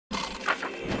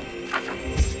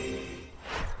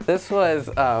This was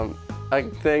a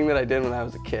thing that I did when I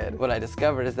was a kid. What I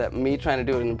discovered is that me trying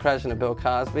to do an impression of Bill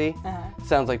Cosby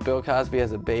sounds like Bill Cosby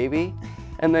as a baby,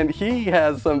 and then he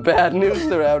has some bad news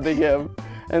surrounding him,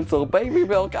 and so baby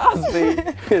Bill Cosby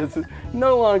is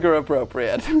no longer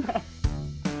appropriate.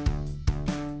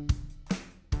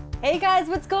 Hey guys,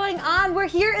 what's going on? We're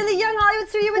here in the Young Hollywood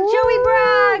studio with Joey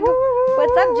Bragg.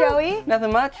 What's up, Joey?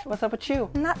 Nothing much. What's up with you?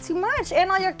 Not too much.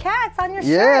 And all your cats on your shirt.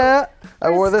 Yeah,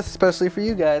 I wore this especially for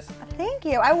you guys. Thank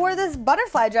you. I wore this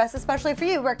butterfly dress especially for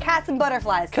you. We're cats and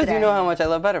butterflies today. Because you know how much I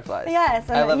love butterflies. Yes,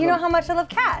 and you know how much I love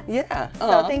cats. Yeah.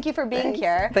 So thank you for being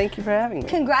here. Thank you for having me.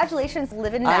 Congratulations,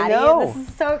 Liv and Maddie. I know. This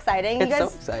is so exciting. It's so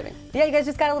exciting. Yeah, you guys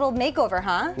just got a little makeover,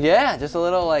 huh? Yeah, just a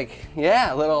little a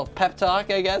little pep talk,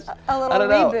 I guess. A little I don't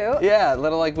know. reboot. Yeah, a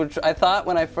little which I thought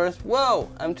when I first, whoa,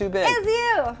 I'm too big. It's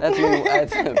you.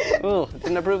 That's you. Ooh,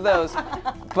 didn't approve those.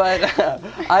 But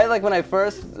when I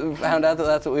first found out that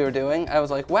that's what we were doing, I was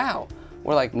like, wow,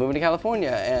 we're like moving to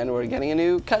California and we're getting a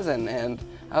new cousin, and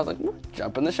I was like, we're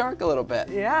jumping the shark a little bit.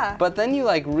 Yeah. But then you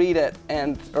like read it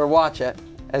or watch it,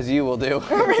 as you will do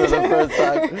for the first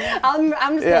time.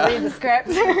 I'm just gonna read the script.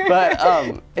 But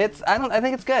I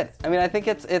think it's good. I mean, I think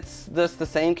it's just the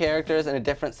same characters in a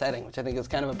different setting, which I think is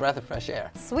kind of a breath of fresh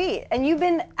air. Sweet. And you've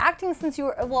been acting since you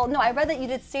were, well, no, I read that you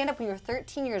did stand-up when you were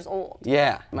 13 years old.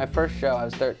 Yeah, my first show, I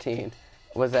was 13,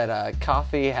 was at a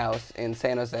coffee house in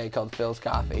San Jose called Phil's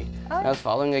Coffee. Oh. And I was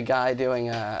following a guy doing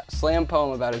a slam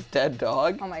poem about his dead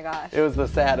dog. Oh my gosh. It was the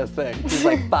saddest thing. He's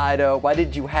like, Fido, why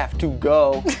did you have to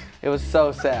go? It was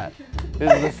so sad. It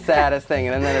was the saddest thing.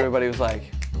 And then everybody was like,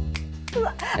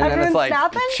 and then it's like,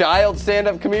 child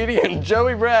stand-up comedian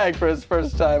Joey Bragg for his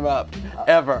first time up,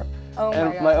 ever. Oh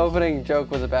and my opening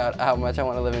joke was about how much I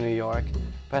want to live in New York,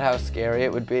 but how scary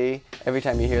it would be every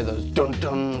time you hear those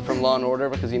dun-dun from Law & Order,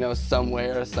 because you know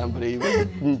somewhere somebody was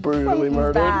brutally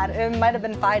murdered. Bad. It might have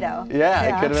been Fido.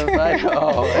 Yeah, it could have been Fido.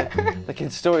 Oh, the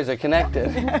kids' stories are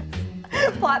connected.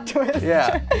 Plot twist.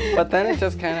 Yeah, but then it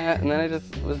just kind of, and then I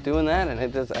just was doing that, and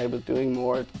I was doing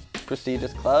more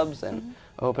prestigious clubs and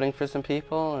opening for some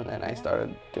people, and then I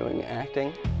started doing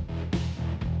acting.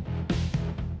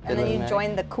 And then you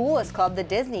joined the coolest club, the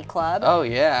Disney Club. Oh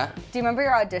yeah. Do you remember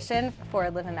your audition for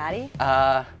Liv and Maddie?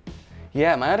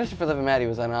 Yeah, my audition for Liv and Maddie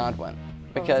was an odd one,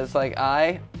 because like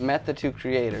I met the two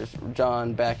creators,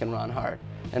 John Beck and Ron Hart,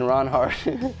 and Ron Hart.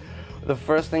 The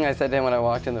first thing I said to him when I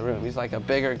walked in the room, he's like a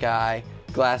bigger guy,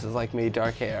 glasses like me,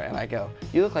 dark hair, and I go,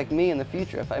 you look like me in the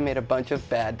future if I made a bunch of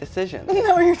bad decisions.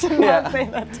 No, you did not say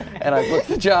that to me. And I booked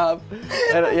the job.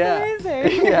 And, That's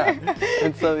amazing. Yeah.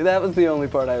 And so that was the only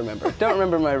part I remember. Don't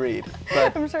remember my read.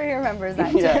 But I'm sure he remembers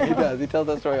that too. Yeah, he does. He tells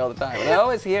that story all the time. And I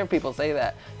always hear people say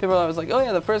that. People are always like, oh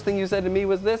yeah, the first thing you said to me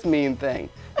was this mean thing.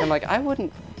 And I'm like, I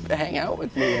wouldn't hang out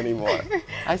with me anymore.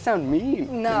 I sound mean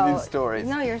in these stories.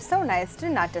 No, you're so nice. Do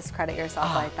not discredit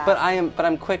yourself like that. But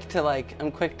I'm quick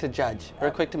to judge,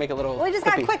 or quick to make a little. Well, you just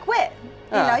got quick wit.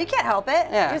 You know, you can't help it.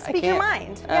 Yeah, you speak your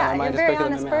mind. Yeah, you're a very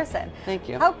honest person. Thank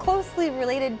you. How closely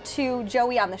related to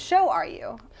Joey on the show are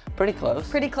you? Pretty close.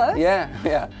 Pretty close?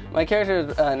 Yeah. My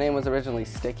character's name was originally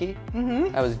Sticky.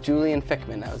 I was Julian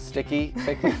Fickman. I was Sticky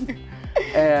Fickman.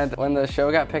 And when the show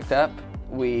got picked up,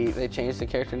 they changed the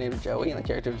character name to Joey, and the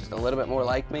character was just a little bit more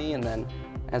like me. And then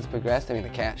as it progressed, I mean, the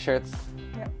cat shirts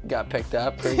got picked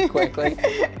up pretty quickly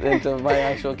into my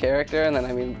actual character. And then,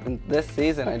 I mean, in this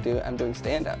season, I'm doing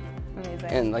stand-up. Amazing.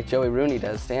 And like Joey Rooney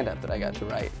does stand-up that I got to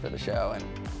write for the show, and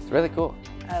it's really cool.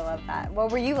 I love that.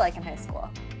 What were you like in high school?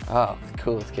 Oh, the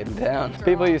coolest kid in town.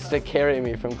 People used to carry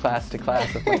me from class to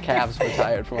class if my calves were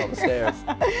tired from all the stairs.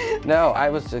 No, I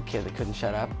was a kid that couldn't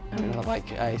shut up. I mean, like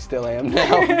I still am now.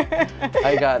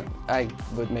 I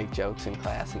would make jokes in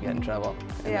class and get in trouble.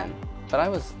 But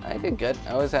I did good.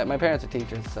 My parents are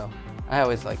teachers, so I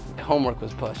always homework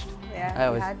was pushed. Yeah, I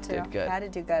always did good. You had to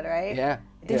do good, right? Yeah.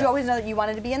 Did you always know that you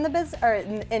wanted to be in the business, or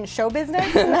in show business?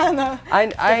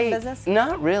 Business?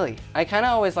 Not really. I kind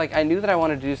of always I knew that I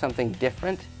wanted to do something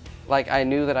different. Like I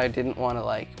knew that I didn't want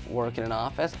to work in an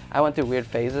office. I went through weird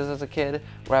phases as a kid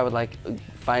where I would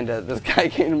find this guy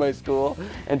came to my school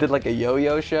and did a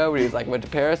yo-yo show where he was went to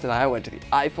Paris and I went to the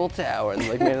Eiffel Tower and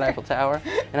made an Eiffel Tower,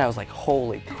 and I was like,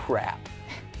 holy crap,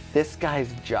 this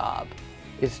guy's job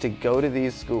is to go to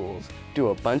these schools, do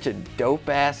a bunch of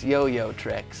dope-ass yo-yo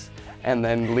tricks, and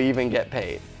then leave and get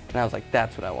paid. And I was like,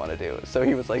 that's what I want to do. So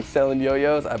he was selling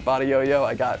yo-yos. I bought a yo-yo.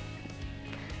 I got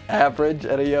average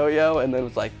at a yo-yo, and then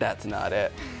was like, that's not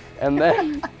it. And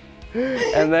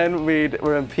then we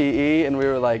were in PE, and we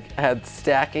were had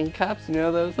stacking cups. You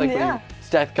know those? When you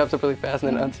stack the cups up really fast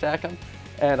and then unstack them.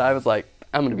 And I was like,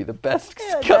 I'm gonna be the best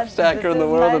Yeah, cup stacker in the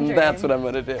world, and dream. that's what I'm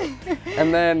gonna do.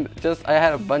 And then I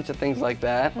had a bunch of things like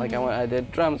that. Like I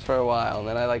did drums for a while, and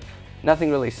then nothing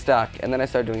really stuck. And then I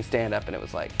started doing stand-up, and it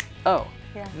was like, oh,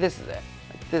 this is it.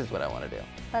 Like, this is what I want to do.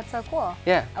 That's so cool.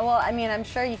 Yeah. Well, I mean, I'm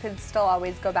sure you could still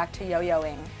always go back to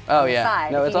yo-yoing. Oh on the yeah.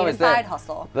 side No, if it's you always need a there. side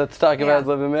hustle. Let's talk about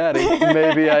Liv and Maddie.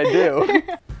 Maybe I do.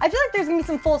 I feel like there's gonna be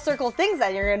some full circle things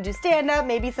that you're gonna do stand-up,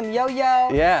 maybe some yo-yo.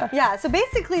 Yeah. Yeah, so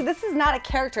basically this is not a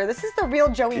character. This is the real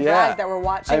Joey Bragg that we're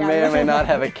watching. I may or may not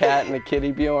have a cat and a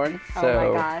kitty Bjorn. So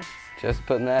Oh my gosh. just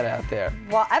putting that out there.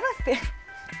 Well, I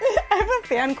have a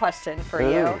fan question for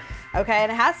you. Okay,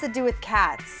 and it has to do with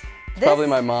cats. Probably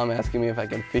my mom asking me if I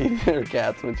can feed her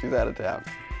cats when she's out of town.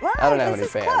 Well, I don't have any this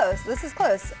is fans. close. This is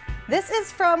close. This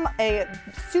is from a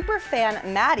super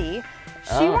fan, Maddie.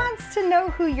 She wants to know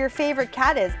who your favorite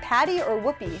cat is, Patty or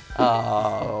Whoopi.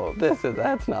 Oh,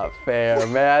 that's not fair,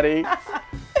 Maddie.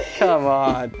 Come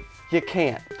on. You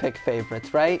can't pick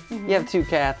favorites, right? You have 2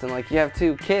 cats and like you have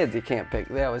 2 kids, you can't pick.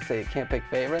 They always say you can't pick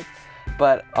favorites.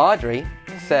 But Audrey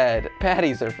said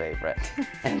Patty's her favorite.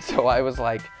 And so I was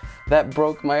like, that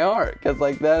broke my heart, because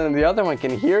like then the other one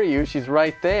can hear you. She's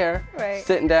right there,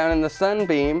 sitting down in the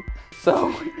sunbeam.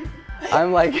 So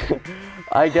I'm like,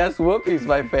 I guess Whoopi's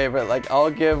my favorite. Like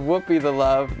I'll give Whoopi the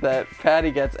love that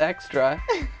Patty gets extra.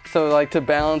 So like to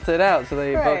balance it out, so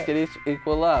they both get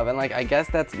equal love. And like I guess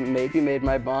that's maybe made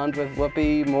my bond with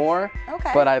Whoopi more.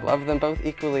 Okay. But I love them both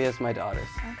equally as my daughters.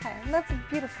 Okay, that's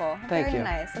beautiful. Thank you. Very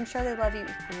nice. I'm sure they love you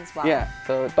equally as well. Yeah,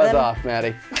 so buzz off,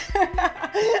 Maddie.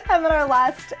 And then our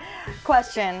last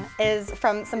question is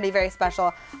from somebody very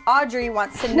special. Audrey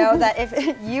wants to know that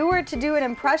if you were to do an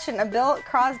impression of Bill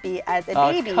Crosby as a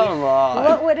baby, come on.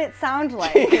 what would it sound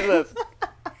like? Jesus.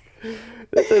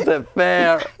 This isn't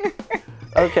fair.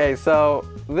 Okay, so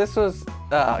this was,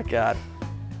 oh God.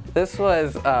 This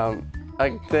was a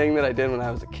thing that I did when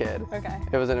I was a kid. Okay.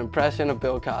 It was an impression of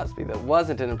Bill Cosby that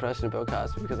wasn't an impression of Bill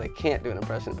Cosby because I can't do an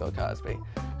impression of Bill Cosby.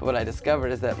 But what I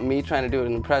discovered is that me trying to do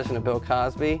an impression of Bill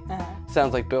Cosby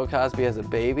sounds like Bill Cosby as a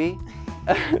baby.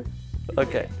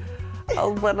 Okay.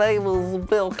 My name is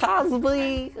Bill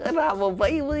Cosby, and I'm a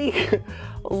baby.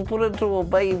 I was put into a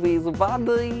baby's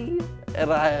body,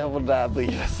 and I have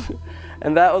diabetes.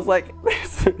 And that was like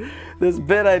this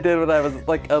bit I did when I was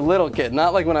like a little kid,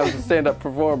 not like when I was a stand-up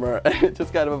performer. It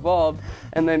just kind of evolved.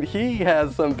 And then he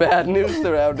has some bad news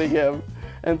surrounding him.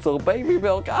 And so baby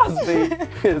Bill Cosby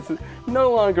is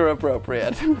no longer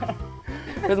appropriate.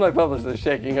 Here's my publicist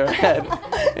shaking her head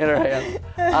in her hands.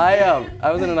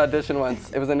 I was in an audition once.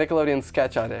 It was a Nickelodeon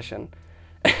sketch audition.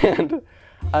 And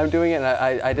I'm doing it, and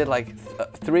I did like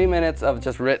 3 minutes of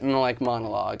just written like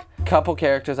monologue. Couple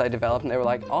characters I developed, and they were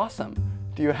like, awesome.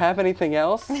 Do you have anything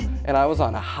else? And I was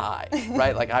on a high,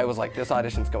 right? Like I was like, this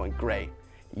audition's going great.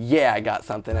 Yeah, I got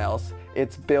something else.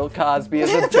 It's Bill Cosby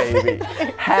as a baby.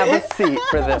 Have a seat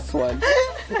for this one.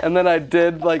 And then I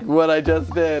did like what I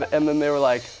just did, and then they were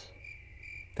like,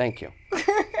 thank you.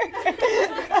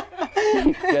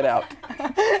 Get out.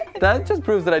 That just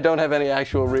proves that I don't have any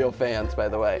actual real fans, by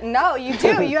the way. No, you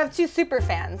do. You have 2 super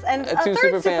fans. And a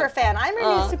third super fan. I'm a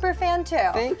new super fan too.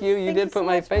 Thank you. You did put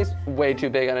my face way too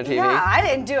big on a TV. Yeah, I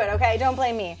didn't do it, okay? Don't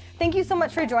blame me. Thank you so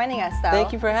much for joining us, though.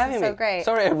 Thank you for having me. So great.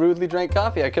 Sorry I rudely drank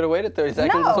coffee. I could have waited 30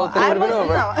 seconds. This whole thing would have been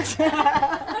over. No.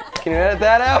 Can you edit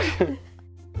that out?